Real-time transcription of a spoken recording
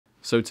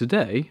So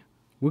today,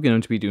 we're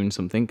going to be doing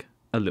something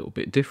a little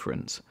bit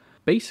different.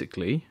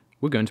 Basically,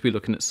 we're going to be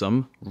looking at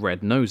some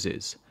red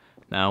noses.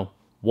 Now,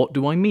 what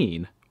do I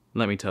mean?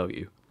 Let me tell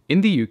you. In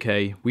the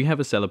UK, we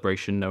have a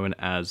celebration known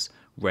as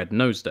Red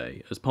Nose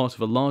Day, as part of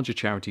a larger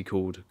charity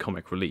called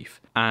Comic Relief.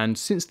 And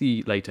since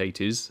the late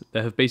 80s,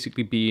 there have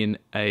basically been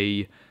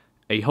a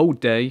whole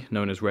day,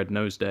 known as Red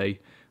Nose Day,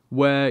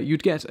 where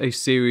you'd get a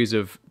series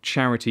of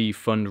charity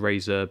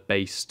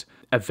fundraiser-based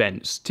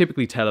events,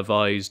 typically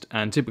televised,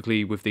 and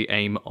typically with the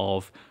aim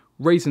of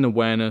raising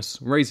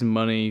awareness, raising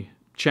money,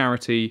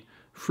 charity,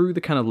 through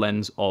the kind of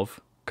lens of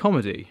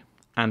comedy.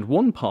 And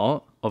one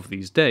part of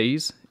these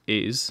days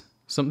is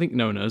something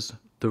known as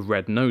the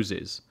Red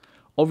Noses.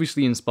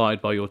 Obviously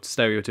inspired by your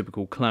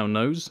stereotypical clown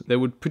nose, they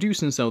would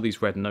produce and sell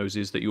these red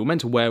noses that you were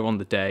meant to wear on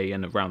the day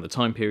and around the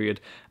time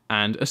period,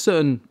 and a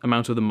certain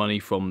amount of the money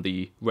from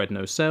the red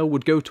nose sale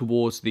would go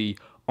towards the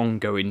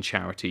ongoing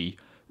charity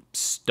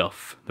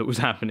stuff that was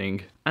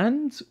happening.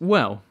 And,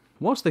 well,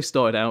 whilst they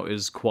started out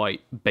as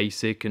quite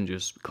basic and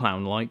just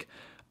clown-like,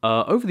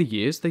 over the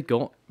years they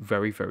got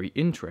very, very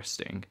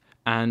interesting.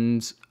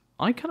 And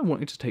I kind of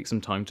wanted to take some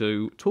time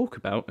to talk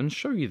about and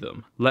show you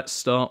them. Let's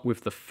start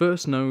with the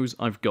first nose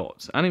I've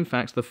got, and in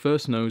fact the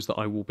first nose that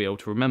I will be able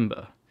to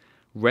remember.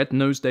 Red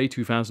Nose Day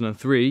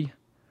 2003,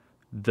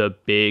 the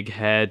big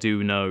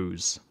hairdo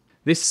nose.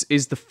 This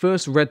is the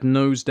first Red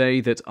Nose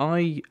Day that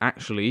I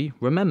actually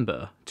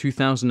remember,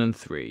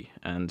 2003,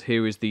 and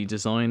here is the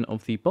design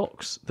of the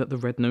box that the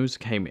red nose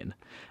came in.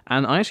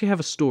 And I actually have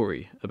a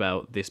story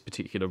about this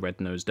particular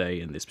Red Nose Day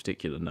and this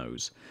particular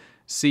nose.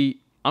 See,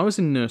 I was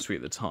in nursery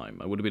at the time.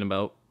 I would have been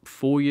about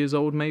 4 years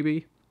old,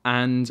 maybe,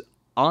 and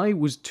I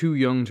was too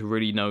young to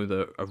really know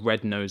that a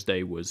Red Nose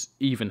Day was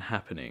even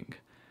happening.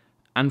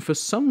 And for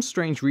some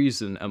strange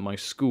reason at my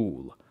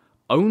school,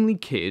 only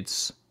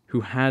kids who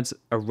had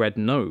a red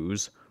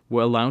nose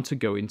were allowed to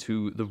go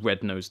into the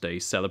Red Nose Day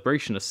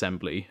celebration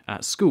assembly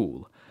at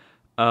school.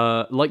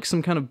 Like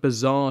some kind of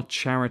bizarre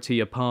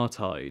charity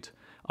apartheid.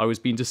 I was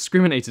being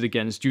discriminated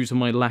against due to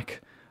my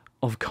lack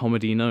of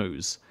comedy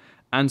nose.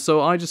 And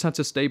so I just had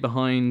to stay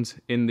behind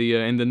in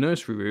the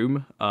nursery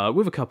room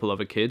with a couple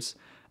other kids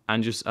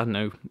and just, I don't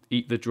know,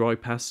 eat the dry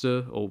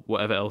pasta or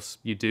whatever else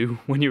you do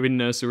when you're in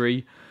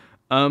nursery.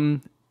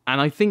 And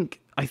I think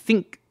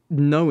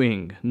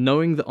knowing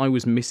that I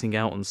was missing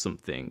out on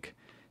something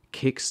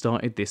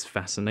kick-started this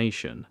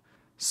fascination.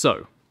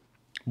 So,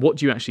 what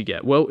do you actually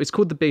get? Well, it's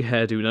called the Big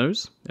Hairdo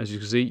Nose. As you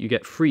can see, you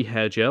get free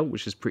hair gel,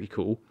 which is pretty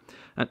cool.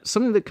 And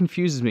something that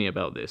confuses me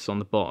about this on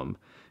the bottom,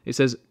 it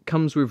says,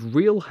 comes with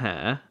real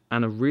hair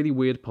and a really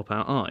weird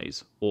pop-out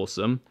eyes.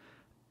 Awesome.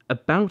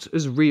 About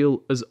as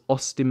real as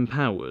Austin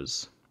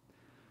Powers.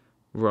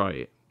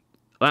 Right.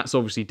 That's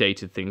obviously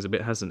dated things a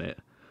bit, hasn't it?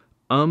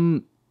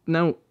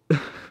 Now,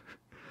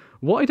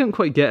 what I don't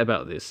quite get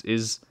about this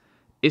is,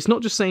 it's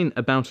not just saying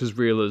about as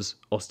real as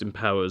Austin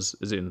Powers,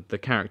 as in the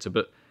character,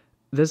 but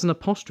there's an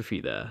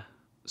apostrophe there.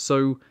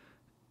 So,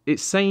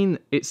 it's saying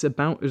it's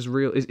about as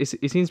real,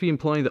 it seems to be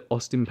implying that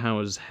Austin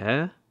Powers'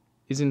 hair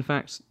is in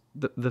fact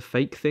the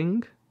fake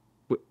thing?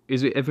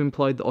 Is it ever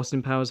implied that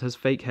Austin Powers has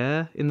fake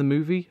hair in the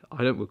movie?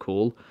 I don't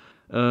recall.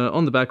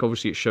 On the back,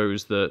 obviously, it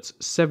shows that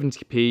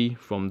 70p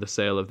from the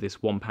sale of this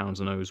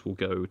 £1 nose will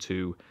go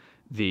to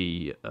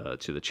the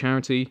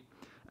charity,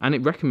 and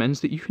it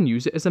recommends that you can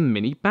use it as a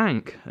mini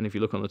bank. And if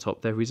you look on the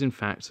top, there is in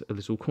fact a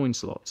little coin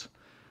slot,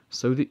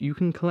 so that you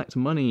can collect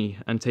money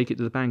and take it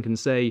to the bank and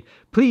say,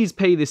 "Please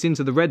pay this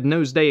into the Red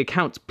Nose Day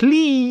account,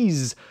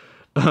 please."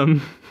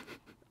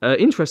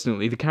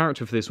 Interestingly, the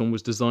character for this one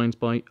was designed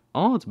by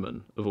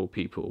Aardman, of all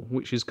people,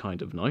 which is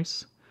kind of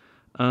nice.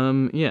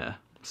 Yeah,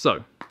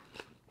 so,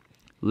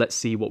 let's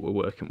see what we're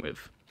working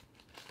with.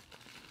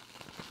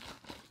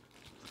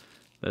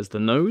 There's the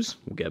nose,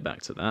 we'll get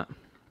back to that.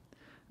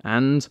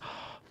 And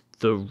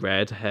the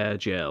red hair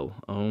gel.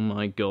 Oh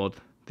my god,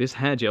 this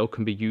hair gel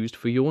can be used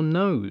for your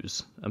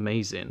nose.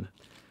 Amazing.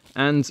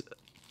 And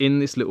in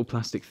this little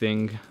plastic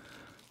thing,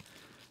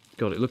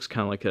 god, it looks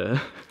kind of like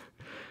a...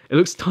 It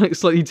looks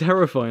slightly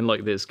terrifying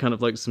like this, kind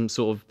of like some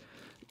sort of,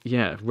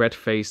 yeah,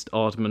 red-faced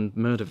Aardman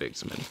murder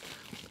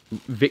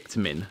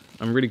victimin.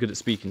 I'm really good at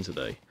speaking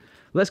today.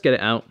 Let's get it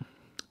out,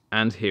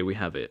 and here we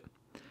have it.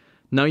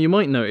 Now you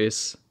might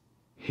notice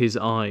his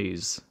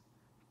eyes.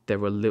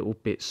 They're a little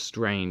bit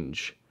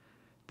strange.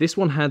 This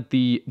one had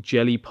the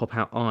jelly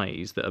pop-out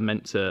eyes that are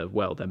meant to,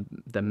 well,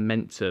 they're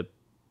meant to,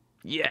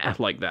 yeah,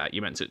 like that.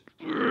 You're meant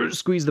to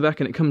squeeze the back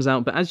and it comes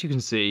out, but as you can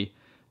see,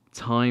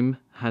 time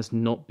has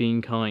not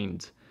been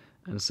kind.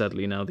 And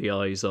sadly now the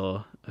eyes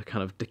are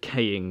kind of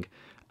decaying,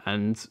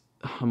 and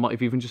I might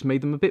have even just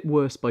made them a bit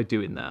worse by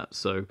doing that,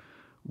 so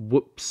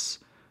whoops.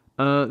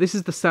 This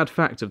is the sad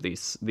fact of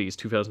these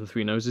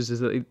 2003 noses,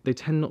 is that they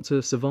tend not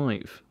to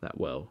survive that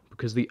well,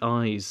 because the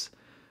eyes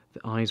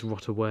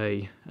rot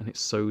away, and it's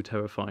so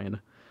terrifying.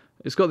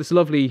 It's got this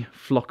lovely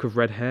flock of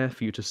red hair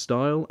for you to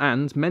style,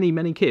 and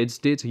many kids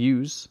did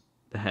use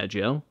the hair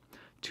gel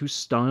to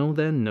style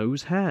their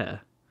nose hair.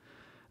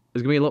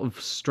 There's going to be a lot of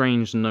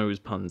strange nose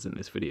puns in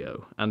this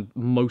video, and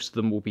most of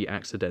them will be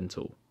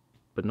accidental.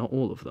 but not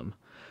all of them.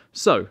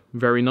 So,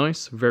 very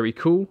nice, very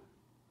cool.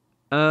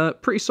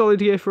 Pretty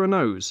solid year for a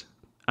nose.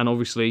 And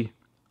obviously,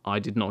 I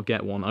did not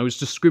get one. I was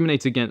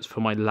discriminated against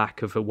for my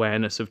lack of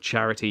awareness of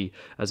charity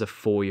as a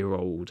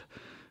 4-year-old.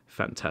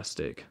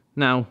 Fantastic.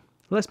 Now,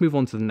 let's move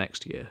on to the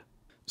next year.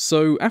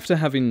 So, after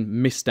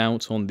having missed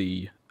out on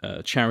the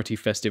charity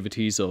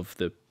festivities of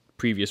the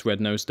previous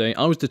Red Nose Day,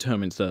 I was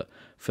determined that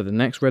for the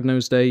next Red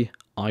Nose Day,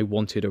 I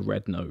wanted a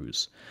red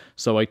nose.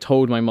 So I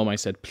told my mum, I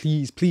said,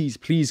 please, please,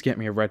 please get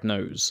me a red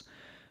nose.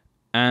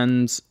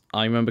 And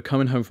I remember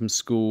coming home from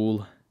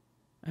school,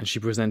 and she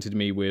presented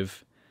me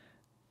with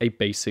a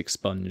basic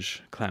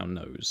sponge clown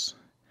nose.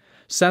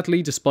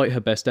 Sadly, despite her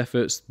best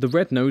efforts, the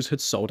red nose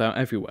had sold out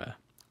everywhere.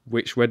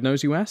 Which red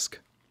nose, you ask?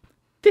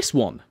 This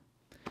one.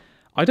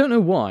 I don't know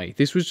why,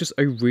 this was just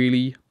a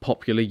really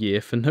popular year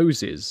for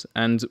noses,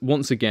 and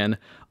once again,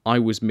 I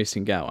was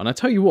missing out. And I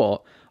tell you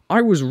what,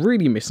 I was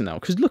really missing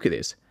out, because look at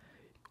this.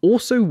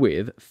 Also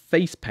with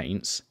face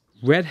paints,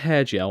 red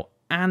hair gel,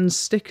 and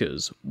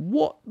stickers.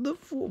 What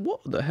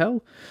the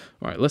hell?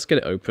 Alright, let's get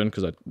it open,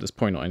 because there's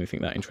probably not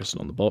anything that interesting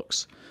on the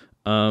box.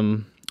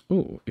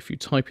 If you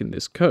type in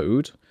this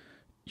code,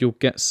 you'll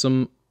get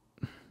some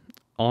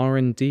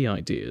R&D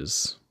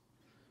ideas.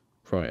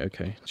 Right,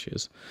 okay,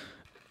 cheers.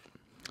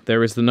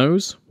 There is the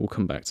nose. We'll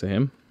come back to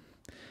him.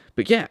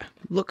 But yeah,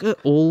 look at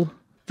all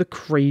the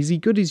crazy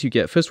goodies you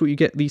get. First of all, you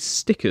get these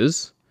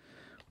stickers,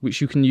 which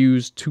you can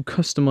use to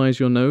customize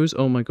your nose.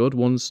 Oh my god,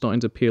 one's starting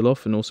to peel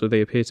off, and also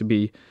they appear to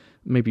be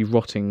maybe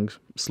rotting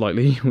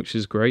slightly, which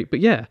is great. But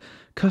yeah,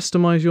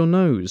 customize your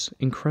nose.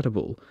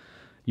 Incredible.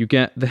 You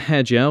get the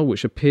hair gel,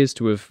 which appears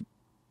to have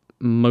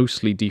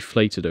mostly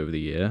deflated over the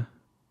year.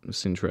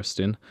 That's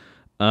interesting.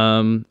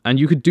 And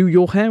you could do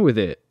your hair with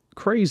it.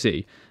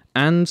 Crazy.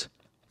 And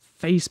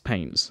face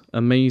paints.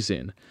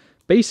 Amazing.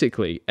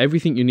 Basically,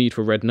 everything you need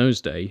for Red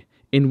Nose Day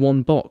in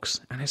one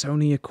box, and it's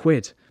only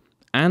 £1.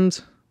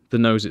 And the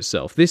nose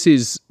itself. This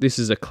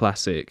is a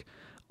classic,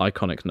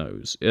 iconic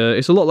nose.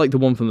 It's a lot like the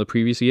one from the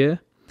previous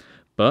year,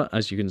 but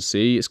as you can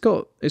see, it's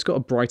got a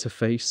brighter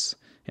face.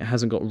 It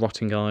hasn't got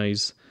rotting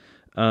eyes,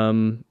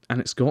 and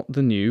it's got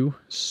the new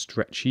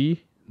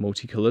stretchy,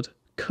 multicolored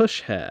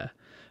Kush hair.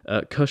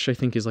 Kush, I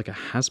think, is like a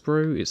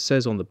Hasbro. It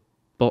says on the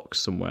box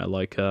somewhere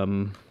like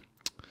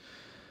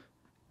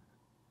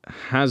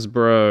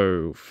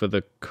Hasbro for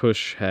the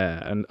Kush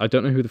hair, and I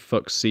don't know who the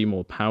fuck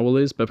Seymour Powell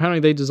is, but apparently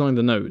they designed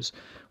the nose,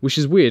 which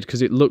is weird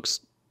because it looks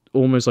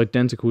almost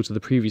identical to the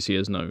previous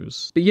year's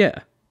nose. But yeah,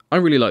 I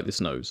really like this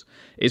nose.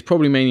 It's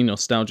probably mainly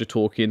nostalgia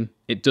talking.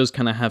 It does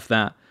kind of have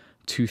that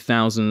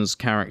 2000s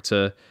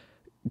character,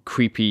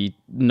 creepy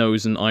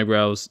nose and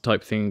eyebrows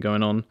type thing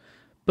going on.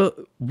 But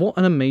what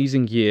an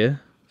amazing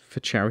year for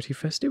charity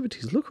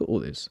festivities. Look at all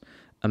this.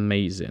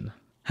 Amazing.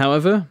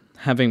 However,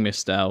 having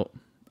missed out,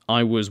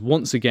 I was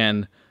once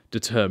again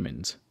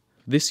determined.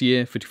 This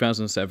year, for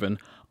 2007,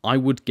 I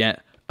would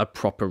get a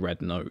proper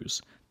red nose.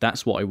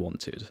 That's what I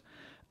wanted.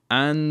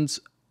 And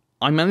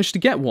I managed to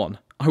get one.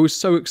 I was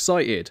so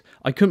excited.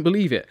 I couldn't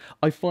believe it.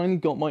 I finally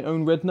got my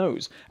own red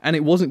nose. And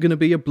it wasn't going to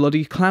be a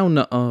bloody clown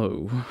nose.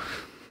 Oh.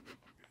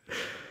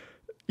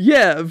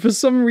 Yeah, for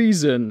some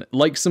reason,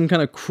 like some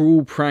kind of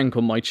cruel prank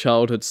on my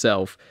childhood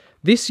self,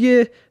 this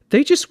year,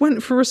 they just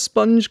went for a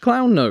sponge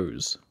clown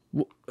nose.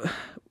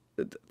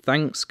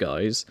 Thanks,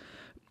 guys.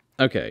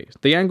 Okay,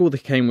 the angle they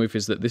came with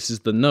is that this is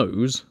the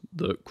nose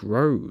that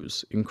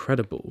grows.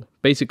 Incredible.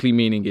 Basically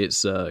meaning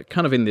it's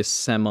kind of in this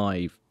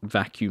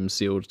semi-vacuum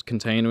sealed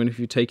container, and if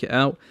you take it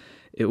out,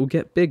 it will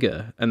get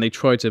bigger. And they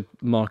try to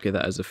market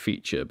that as a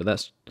feature, but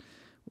it's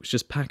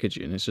just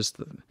packaging. It's just...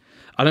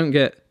 I don't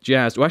get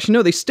jazzed. Well, actually,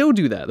 no, they still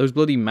do that. Those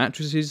bloody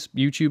mattresses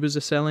YouTubers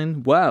are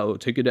selling. Wow,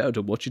 take it out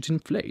and watch it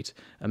inflate.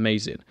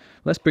 Amazing.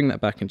 Let's bring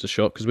that back into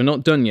shot, because we're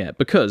not done yet,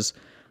 because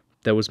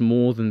there was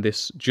more than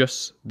this,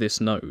 just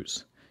this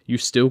nose. You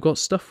still got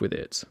stuff with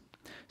it.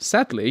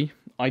 Sadly,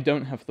 I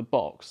don't have the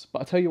box,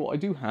 but I tell you what I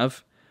do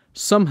have.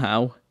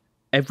 Somehow,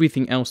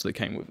 everything else that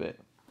came with it.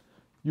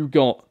 You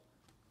got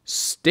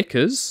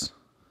stickers.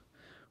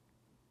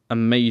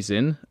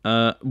 Amazing.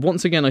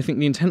 Once again, I think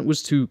the intent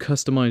was to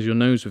customize your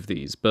nose with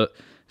these, but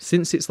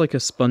since it's like a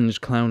sponge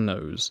clown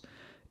nose,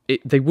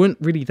 they weren't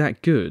really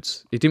that good.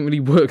 It didn't really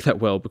work that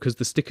well because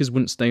the stickers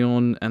wouldn't stay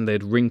on, and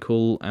they'd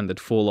wrinkle and they'd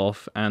fall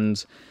off,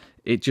 and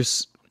it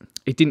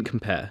didn't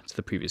compare to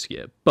the previous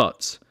year.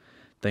 But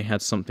they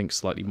had something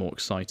slightly more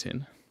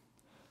exciting.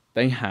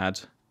 They had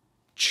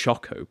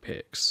Choco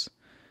Pix.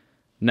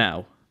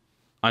 Now,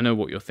 I know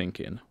what you're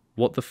thinking.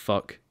 What the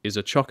fuck is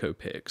a Choco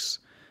Pix?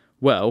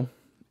 Well,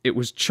 it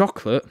was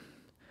chocolate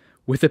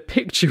with a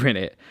picture in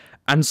it,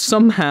 and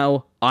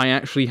somehow I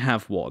actually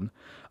have one.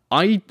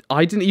 I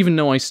didn't even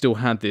know I still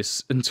had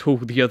this until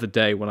the other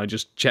day when I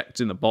just checked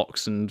in the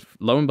box, and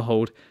lo and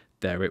behold,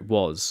 there it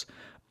was.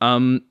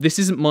 This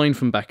isn't mine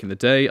from back in the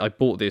day. I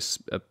bought this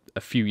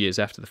a few years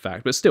after the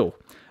fact, but still,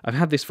 I've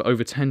had this for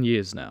over 10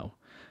 years now.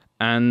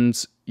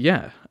 And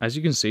yeah, as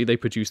you can see, they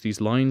produced these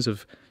lines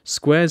of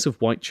squares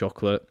of white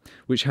chocolate,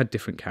 which had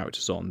different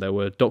characters on. There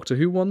were Doctor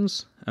Who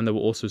ones, and there were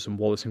also some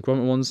Wallace and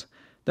Gromit ones.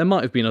 There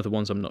might have been other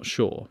ones, I'm not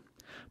sure.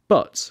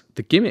 But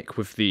the gimmick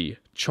with the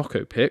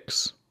Choco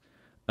Picks,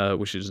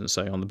 which it doesn't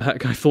say on the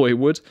back, I thought it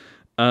would,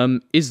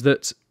 is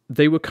that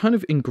they were kind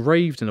of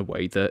engraved in a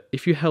way that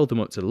if you held them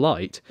up to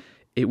light,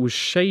 it was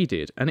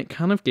shaded, and it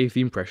kind of gave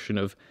the impression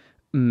of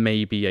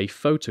maybe a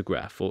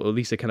photograph, or at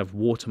least a kind of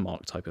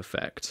watermark type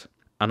effect.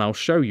 And I'll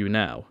show you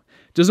now.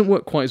 It doesn't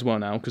work quite as well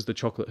now because the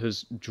chocolate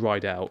has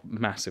dried out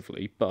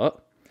massively,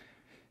 but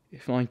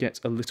if I get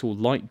a little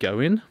light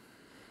going...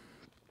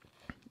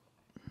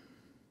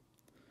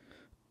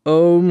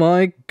 Oh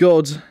my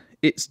god,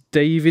 it's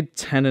David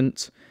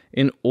Tennant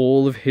in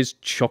all of his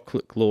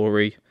chocolate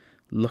glory.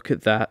 Look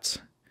at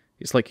that.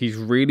 It's like he's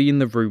really in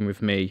the room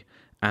with me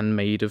and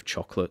made of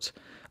chocolate.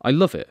 I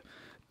love it.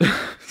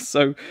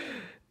 So,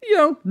 you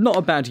know, not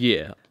a bad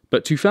year.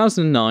 But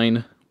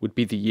 2009 would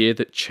be the year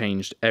that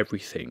changed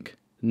everything.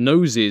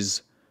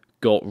 Noses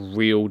got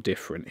real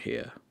different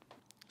here.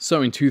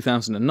 So in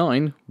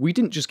 2009, we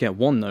didn't just get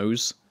one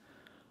nose,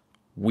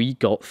 we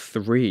got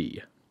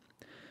 3.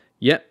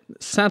 Yep,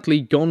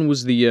 sadly, gone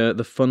was the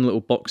fun little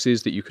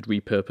boxes that you could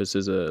repurpose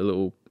as a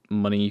little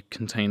money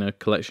container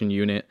collection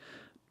unit.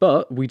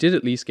 But we did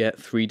at least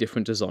get 3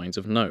 different designs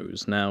of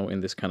nose, now in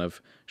this kind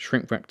of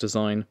shrink wrap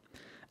design.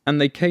 And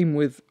they came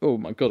with, oh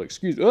my god,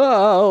 excuse me,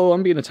 oh,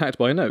 I'm being attacked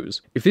by a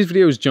nose. If this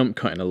video is jump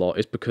cutting a lot,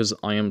 it's because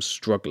I am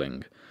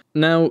struggling.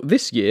 Now,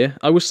 this year,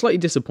 I was slightly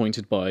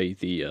disappointed by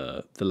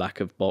the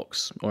lack of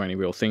box or any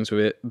real things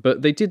with it,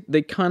 but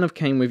they kind of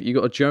came with, you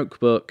got a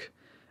joke book,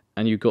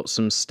 and you got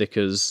some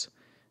stickers.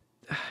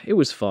 It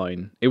was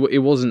fine. It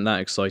wasn't that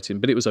exciting,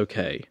 but it was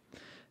okay.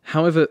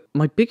 However,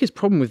 my biggest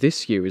problem with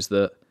this year is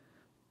that,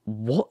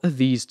 what are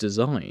these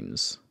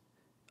designs?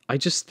 I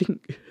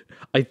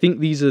think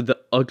these are the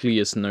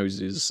ugliest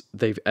noses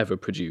they've ever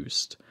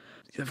produced.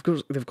 They've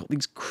got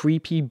these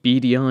creepy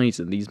beady eyes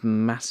and these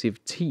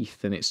massive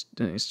teeth, and it's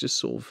just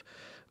sort of,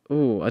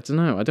 oh, I don't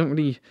know. I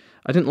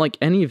didn't like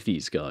any of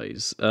these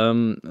guys.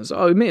 So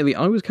admittedly,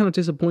 I was kind of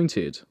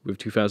disappointed with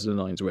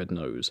 2009's Red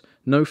Nose.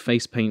 No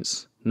face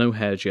paints, no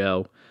hair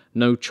gel,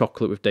 no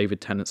chocolate with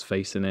David Tennant's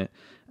face in it,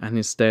 and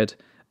instead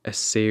a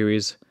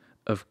series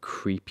of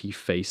creepy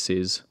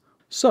faces.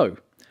 So,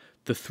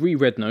 the 3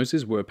 Red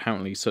Noses were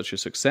apparently such a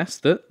success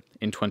that,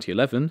 in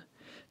 2011,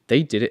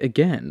 they did it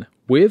again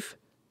with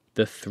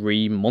the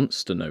 3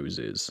 Monster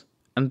Noses.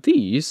 And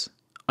these,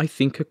 I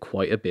think, are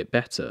quite a bit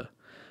better.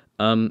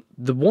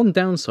 The one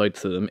downside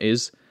to them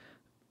is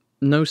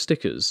no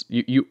stickers.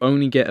 You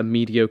only get a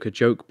mediocre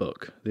joke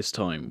book this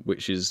time,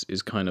 which is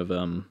kind of,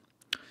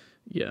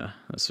 yeah,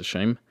 that's a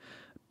shame.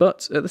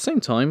 But at the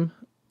same time,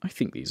 I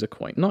think these are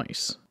quite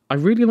nice. I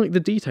really like the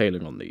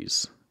detailing on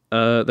these.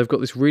 They've got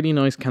this really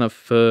nice kind of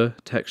fur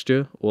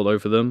texture all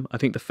over them. I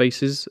think the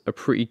faces are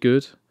pretty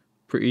good,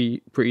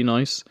 pretty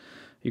nice.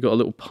 You got a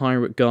little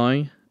pirate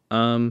guy.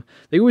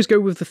 They always go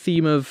with the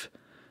theme of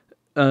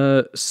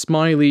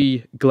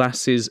smiley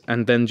glasses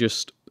and then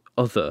just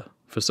other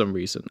for some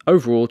reason.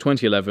 Overall,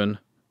 2011,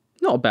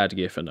 not a bad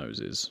year for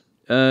noses.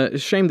 It's a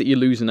shame that you're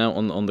losing out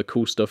on the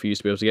cool stuff you used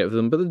to be able to get with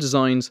them, but the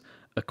designs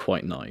are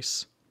quite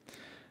nice.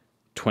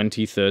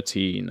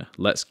 2013,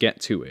 let's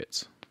get to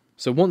it.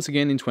 So once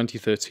again in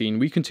 2013,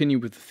 we continue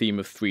with the theme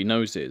of 3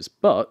 noses,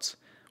 but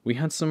we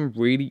had some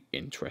really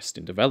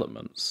interesting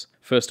developments.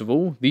 First of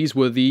all, these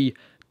were the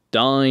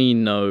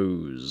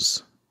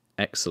dinos.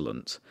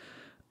 Excellent.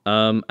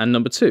 And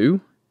number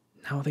 2,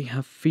 now they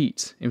have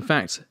feet. In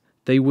fact,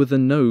 they were the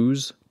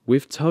nose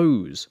with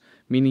toes,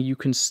 meaning you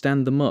can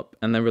stand them up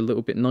and they're a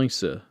little bit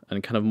nicer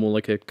and kind of more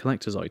like a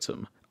collector's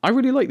item. I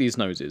really like these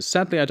noses.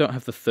 Sadly, I don't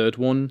have the 3rd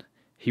one.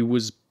 He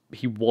was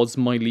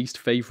my least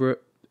favourite,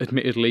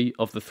 admittedly,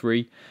 of the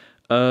 3.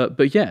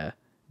 But yeah,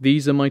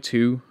 these are my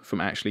 2 from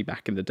actually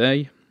back in the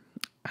day.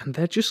 And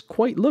they're just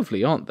quite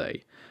lovely, aren't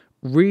they?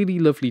 Really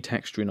lovely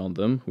texturing on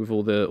them with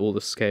all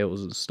the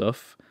scales and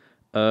stuff.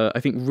 I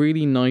think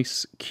really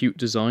nice, cute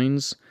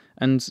designs.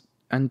 And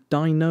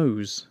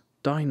dinos.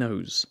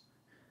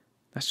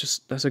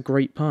 That's a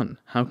great pun.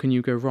 How can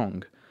you go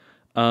wrong?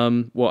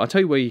 Well, I'll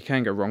tell you where you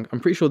can go wrong. I'm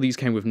pretty sure these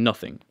came with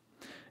nothing.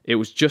 It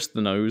was just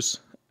the nose,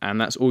 and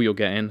that's all you're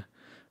getting.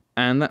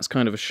 And that's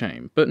kind of a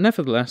shame. But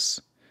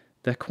nevertheless,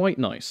 they're quite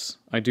nice.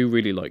 I do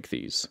really like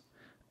these.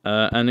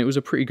 And it was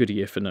a pretty good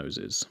year for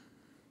noses.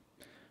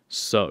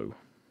 So,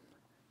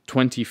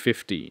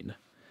 2015.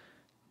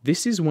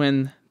 This is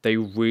when they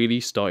really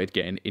started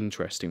getting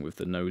interesting with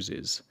the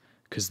noses,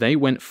 because they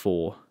went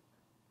for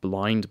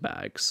blind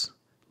bags.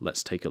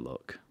 Let's take a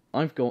look.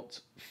 I've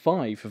got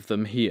 5 of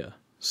them here.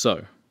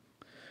 So,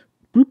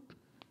 boop,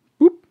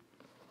 boop.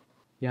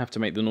 You have to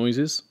make the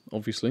noises,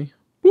 obviously.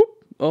 Boop.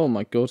 Oh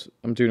my god,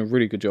 I'm doing a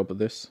really good job of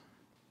this.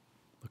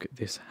 Look at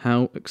this.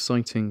 How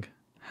exciting.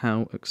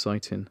 How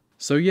exciting.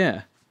 So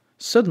yeah,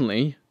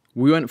 suddenly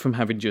we went from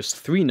having just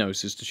 3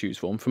 noses to choose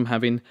from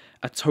having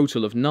a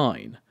total of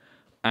 9.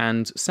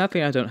 And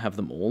sadly, I don't have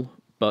them all.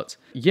 But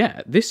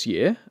yeah, this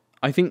year,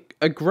 I think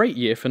a great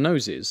year for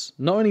noses.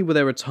 Not only were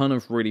there a ton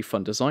of really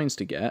fun designs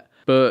to get,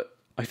 but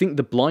I think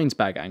the blinds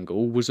bag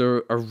angle was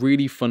a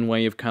really fun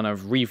way of kind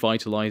of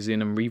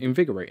revitalizing and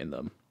reinvigorating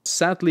them.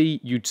 Sadly,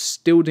 you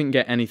still didn't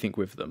get anything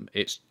with them.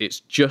 It's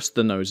just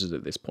the noses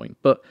at this point,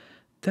 but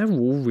they're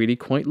all really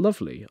quite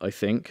lovely, I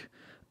think.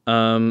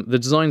 The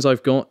designs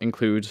I've got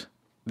include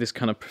this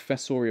kind of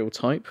professorial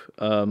type.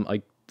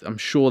 I'm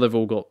sure they've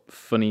all got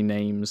funny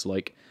names,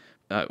 like...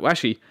 well,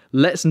 actually,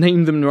 let's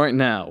name them right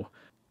now.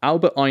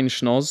 Albert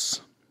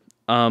Einschnoz,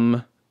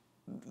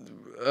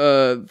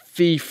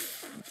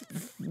 thief,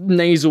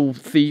 nasal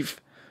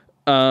thief,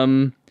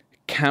 Count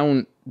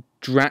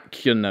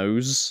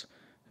Draculanose,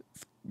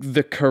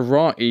 the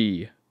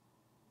karate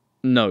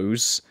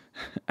nose,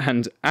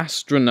 and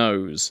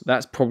Astronose.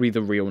 That's probably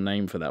the real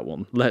name for that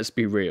one. Let's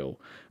be real.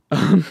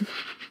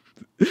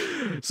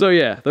 So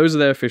yeah, those are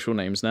their official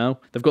names now.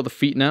 They've got the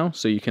feet now,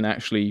 so you can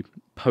actually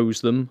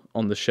pose them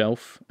on the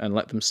shelf and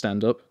let them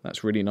stand up.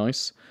 That's really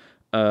nice.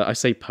 I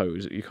say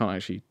pose, you can't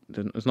actually,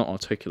 it's not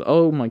articulate.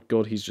 Oh my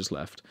god, he's just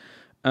left.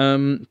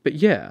 But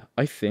yeah,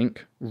 I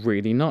think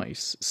really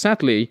nice.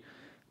 Sadly,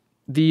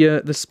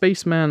 the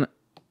spaceman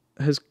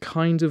has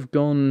kind of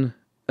gone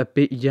a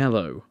bit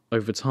yellow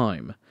over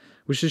time,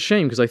 which is a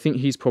shame because I think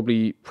he's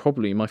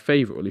probably my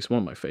favourite, or at least one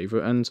of my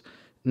favourite, and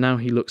now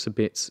he looks a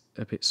bit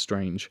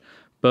strange.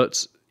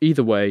 But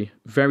either way,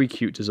 very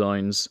cute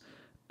designs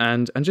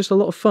and just a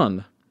lot of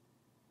fun.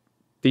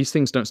 These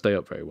things don't stay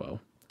up very well.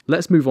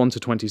 Let's move on to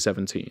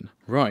 2017.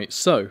 Right,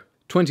 so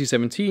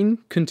 2017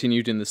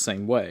 continued in the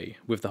same way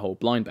with the whole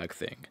blind bag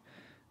thing.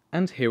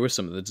 And here are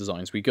some of the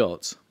designs we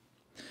got.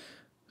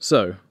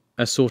 So,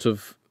 a sort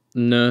of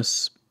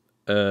nurse,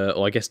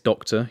 or I guess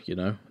doctor, you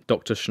know,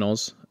 Dr.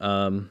 Schnoz.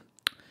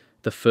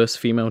 The first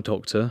female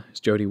doctor is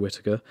Jodie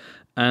Whittaker.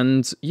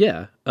 And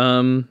yeah,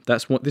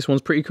 this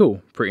one's pretty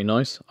cool, pretty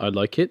nice. I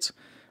like it.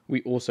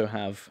 We also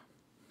have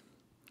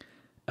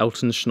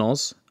Elton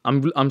Schnoz.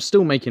 I'm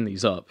still making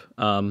these up.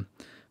 But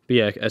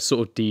yeah, a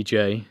sort of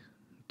DJ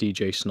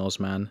Schnoz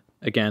man.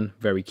 Again,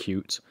 very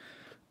cute.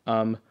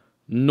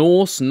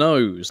 Norse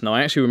Nose. Now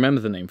I actually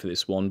remember the name for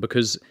this one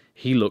because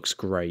he looks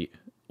great.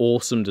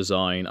 Awesome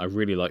design. I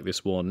really like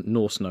this one.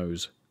 Norse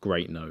Nose,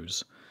 great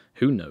nose.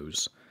 Who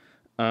knows?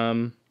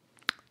 Dog.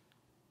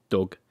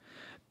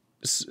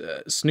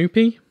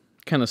 Snoopy,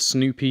 kind of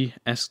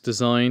Snoopy-esque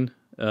design.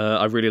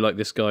 I really like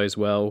this guy as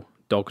well.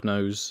 Dog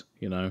nose,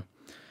 you know.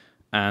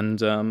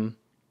 And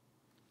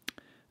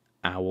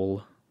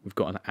owl. We've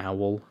got an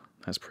owl.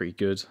 That's pretty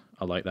good.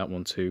 I like that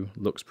one too.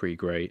 Looks pretty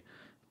great.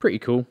 Pretty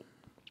cool.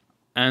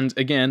 And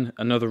again,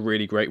 another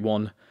really great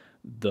one.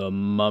 The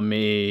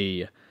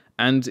Mummy.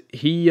 And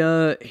he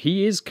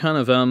is kind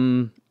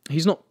of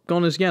he's not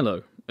gone as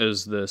yellow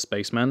as the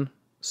spaceman.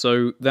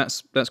 So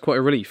that's quite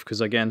a relief, because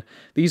again,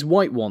 these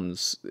white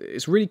ones,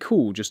 it's really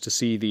cool just to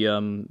see the,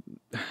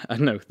 I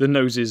don't know, the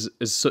noses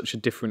as such a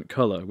different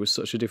colour, with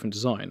such a different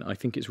design. I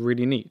think it's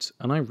really neat,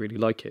 and I really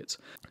like it.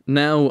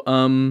 Now,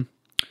 I'm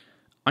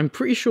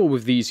pretty sure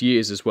with these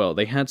years as well,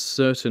 they had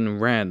certain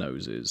rare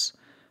noses,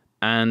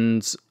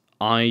 and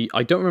I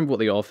don't remember what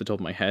they are off the top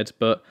of my head,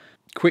 but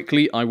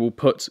quickly I will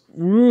put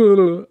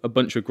a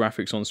bunch of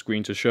graphics on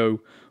screen to show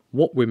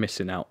what we're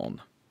missing out on.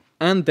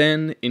 And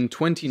then, in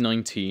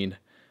 2019...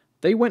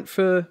 they went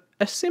for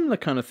a similar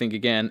kind of thing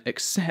again,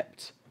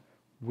 except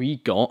we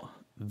got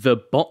the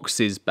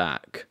boxes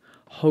back.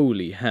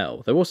 Holy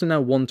hell. They're also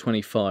now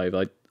 125.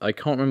 I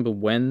can't remember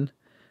when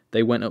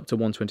they went up to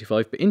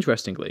 125, but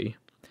interestingly,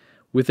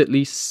 with at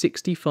least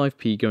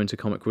 65p going to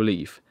comic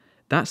relief,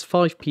 that's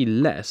 5p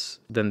less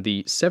than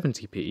the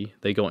 70p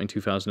they got in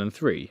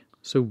 2003.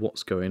 So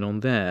what's going on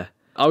there?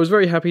 I was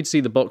very happy to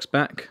see the box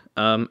back.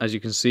 As you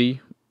can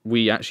see,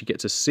 we actually get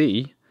to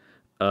see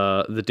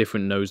the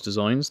different nose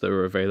designs that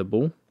are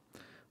available.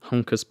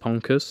 Hunkus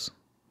Punkus,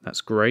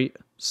 that's great.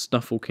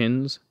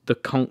 Snufflekins, the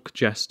Conch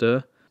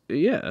Jester.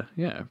 Yeah,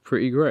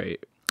 pretty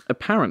great.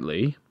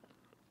 Apparently,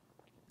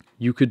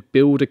 you could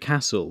build a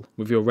castle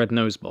with your red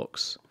nose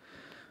box,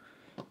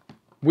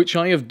 which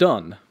I have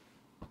done.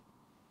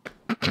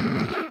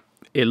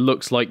 It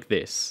looks like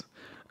this.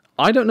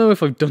 I don't know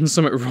if I've done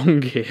something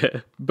wrong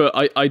here,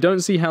 but I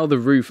don't see how the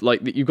roof,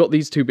 like, you've got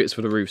these two bits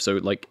for the roof, so,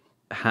 like,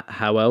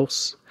 how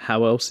else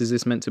is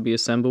this meant to be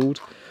assembled?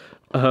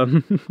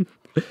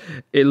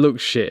 It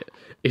looks shit.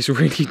 It's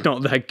really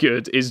not that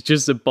good. It's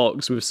just a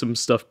box with some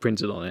stuff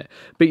printed on it.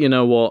 But you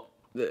know what?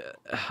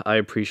 I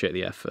appreciate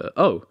the effort.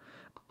 Oh.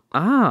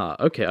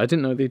 Okay. I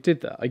didn't know they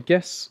did that. I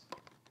guess...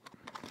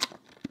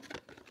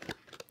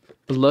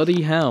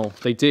 bloody hell.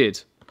 They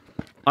did.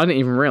 I didn't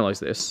even realise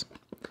this.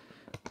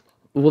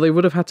 Well, they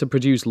would have had to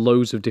produce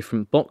loads of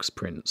different box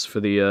prints for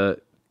the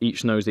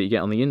each nose that you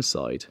get on the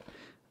inside.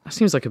 That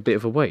seems like a bit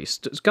of a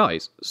waste.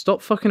 Guys,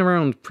 stop fucking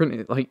around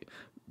printing, like,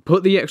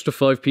 put the extra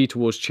 5p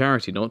towards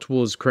charity, not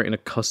towards creating a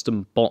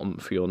custom bottom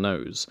for your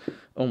nose.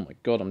 Oh my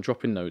god, I'm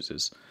dropping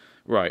noses.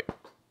 Right.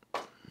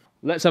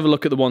 Let's have a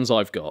look at the ones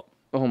I've got.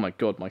 Oh my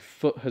god, my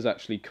foot has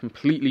actually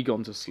completely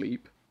gone to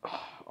sleep.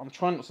 I'm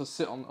trying not to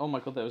sit on... oh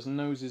my god, there's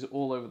noses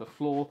all over the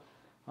floor.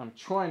 I'm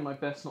trying my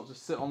best not to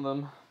sit on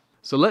them.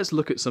 So let's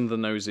look at some of the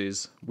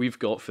noses we've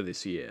got for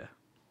this year.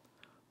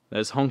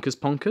 There's Honkus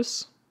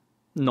Ponkus.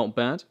 Not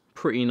bad.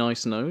 Pretty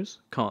nice nose,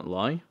 can't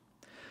lie.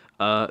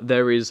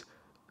 There is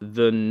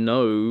the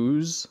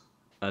nose,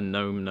 a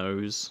gnome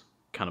nose,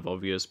 kind of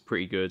obvious,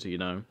 pretty good, you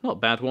know, not a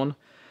bad one.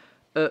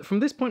 From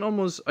this point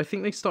onwards, I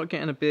think they start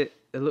getting a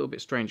little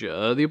bit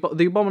stranger. The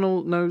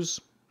abominable nose,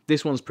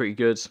 this one's pretty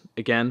good,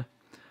 again.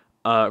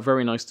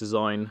 Very nice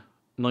design,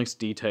 nice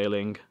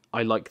detailing.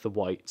 I like the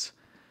white.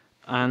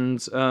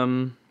 And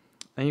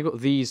you've got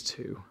these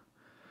two,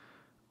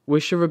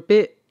 which are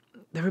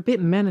they're a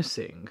bit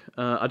menacing.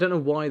 I don't know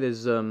why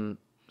there's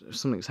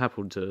something's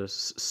happened to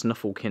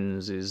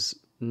Snufflekins'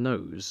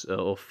 nose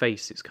or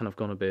face. It's kind of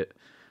gone a bit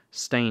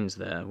stained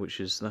there,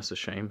 that's a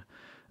shame.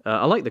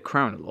 I like the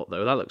crown a lot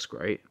though. That looks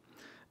great.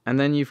 And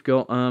then you've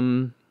got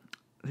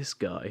this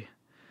guy.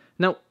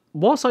 Now,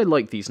 whilst I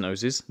like these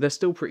noses, they're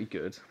still pretty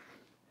good.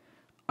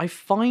 I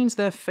find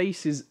their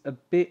faces a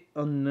bit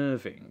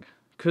unnerving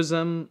because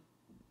when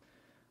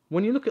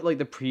you look at like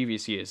the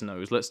previous year's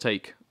nose, let's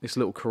take this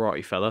little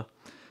karate fella.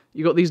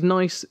 You got these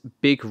nice,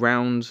 big,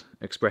 round,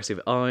 expressive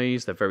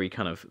eyes. They're very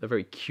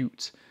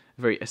cute,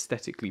 very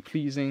aesthetically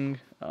pleasing.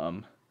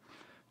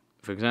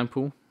 For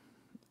example,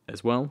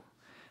 as well.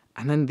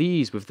 And then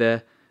these with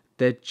their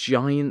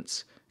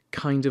giant,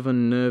 kind of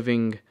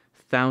unnerving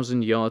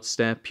 1,000-yard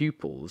stare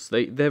pupils.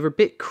 They're a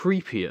bit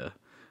creepier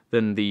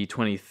than the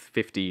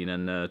 2015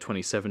 and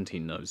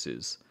 2017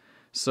 noses.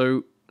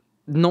 So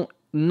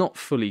not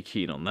fully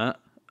keen on that.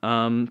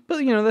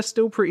 But you know, they're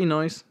still pretty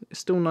nice. It's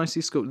still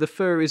nicely sculpted. The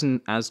fur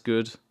isn't as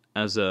good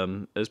as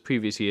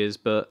previous years,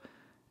 but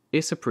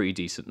it's a pretty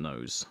decent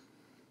nose.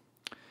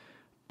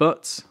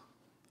 But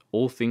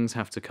all things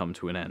have to come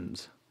to an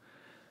end.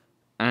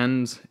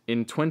 And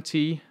in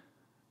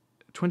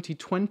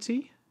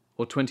 2020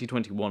 or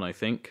 2021, I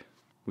think,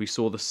 we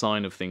saw the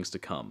sign of things to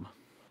come.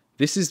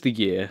 This is the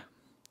year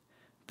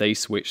they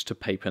switched to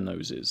paper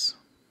noses.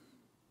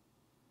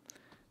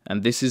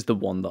 And this is the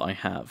one that I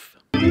have.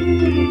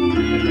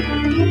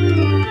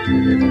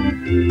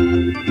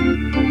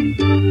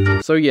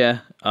 So yeah,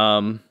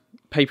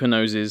 paper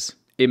noses,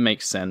 it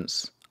makes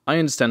sense. I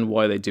understand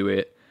why they do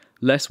it.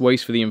 Less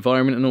waste for the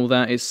environment and all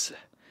that. It's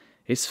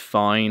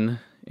fine.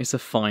 It's a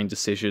fine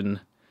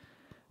decision.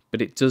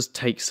 But it does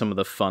take some of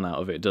the fun out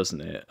of it,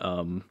 doesn't it?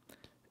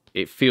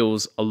 It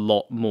feels a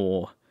lot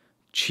more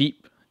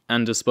cheap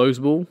and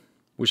disposable,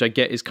 which I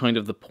get is kind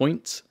of the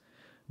point.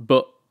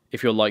 But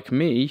if you're like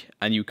me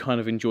and you kind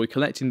of enjoy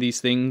collecting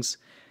these things,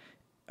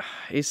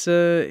 it's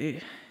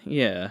a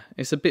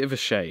bit of a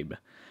shame.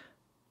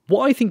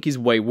 What I think is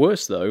way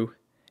worse though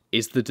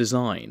is the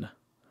design.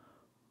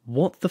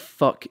 What the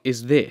fuck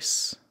is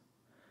this?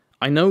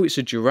 I know it's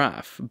a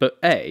giraffe, but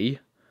A,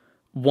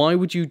 why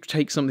would you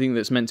take something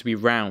that's meant to be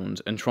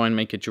round and try and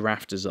make a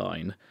giraffe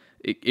design?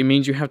 It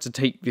means you have to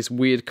take this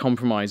weird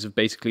compromise of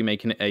basically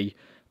making it a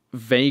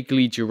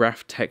vaguely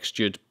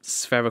giraffe-textured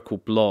spherical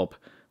blob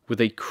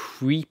with a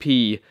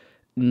creepy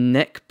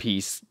neck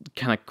piece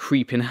kind of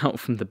creeping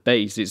out from the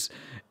base.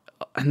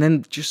 And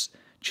then just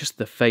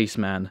the face,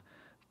 man.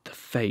 The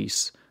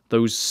face.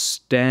 Those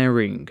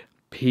staring,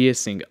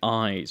 piercing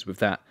eyes with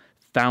that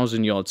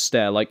 1,000-yard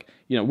stare. Like,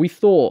 you know, we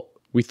thought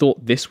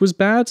this was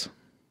bad.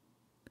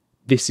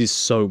 This is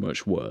so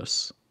much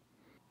worse.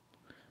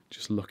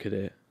 Just look at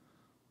it.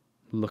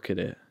 Look at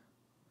it.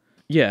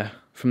 Yeah,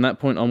 from that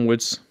point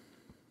onwards,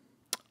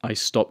 I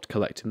stopped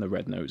collecting the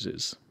red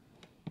noses.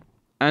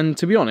 And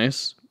to be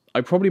honest,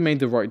 I probably made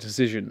the right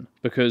decision,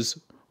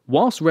 because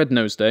whilst Red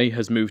Nose Day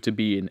has moved to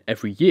being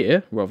every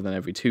year rather than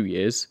every 2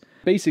 years,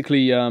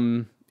 basically,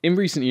 in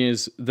recent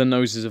years, the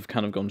noses have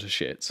kind of gone to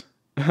shit.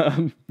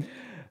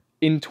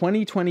 In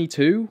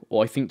 2022,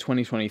 or I think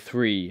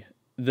 2023,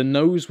 the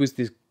nose was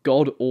this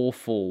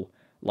god-awful,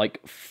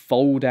 like,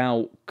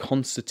 fold-out,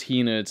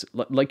 concertinaed,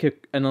 like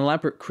an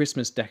elaborate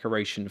Christmas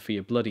decoration for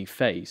your bloody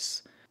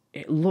face.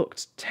 It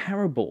looked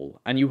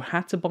terrible, and you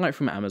had to buy it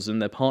from Amazon.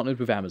 They're partnered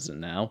with Amazon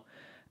now,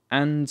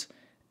 and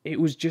it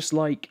was just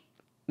like,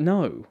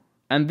 no.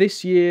 And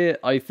this year,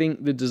 I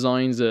think the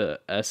designs are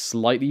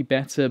slightly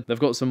better. They've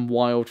got some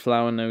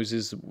wildflower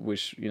noses,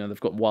 which, you know, they've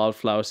got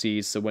wildflower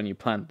seeds, so when you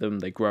plant them,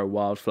 they grow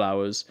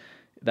wildflowers.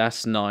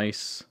 That's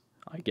nice,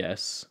 I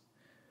guess.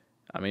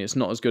 I mean, it's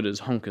not as good as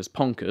Honkus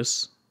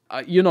Ponkus.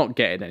 You're not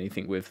getting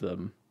anything with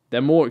them.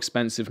 They're more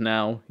expensive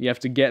now. You have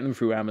to get them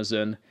through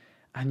Amazon,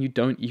 and you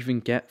don't even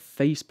get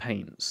face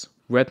paints.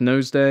 Red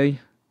Nose Day,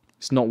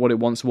 it's not what it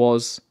once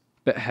was,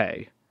 but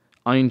hey,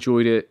 I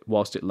enjoyed it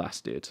whilst it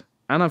lasted.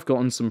 And I've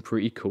gotten some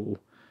pretty cool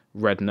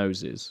red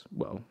noses.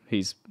 Well,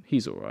 he's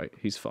alright,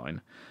 he's fine.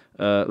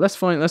 Let's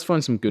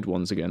find some good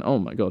ones again. Oh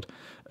my god.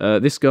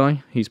 This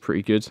guy, he's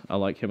pretty good. I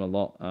like him a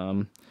lot.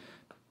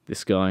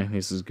 This guy,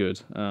 this is good.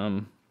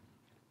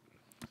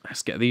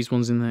 Let's get these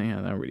ones in there.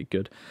 Yeah, they're really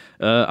good.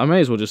 I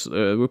may as well just...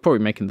 we're probably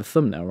making the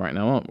thumbnail right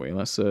now, aren't we?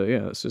 Let's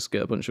just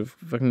get a bunch of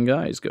fucking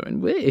guys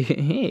going.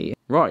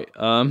 Right,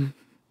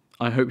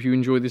 I hope you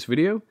enjoyed this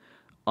video.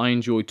 I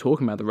enjoyed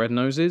talking about the red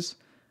noses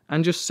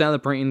and just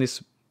celebrating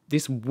this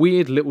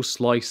weird little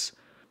slice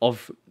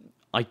of,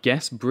 I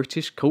guess,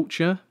 British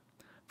culture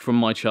from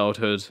my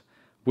childhood,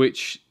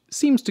 which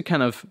seems to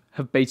kind of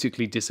have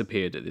basically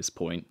disappeared at this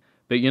point.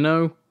 But you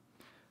know,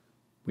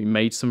 We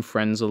made some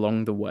friends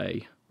along the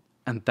way.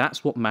 And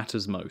that's what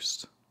matters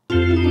most.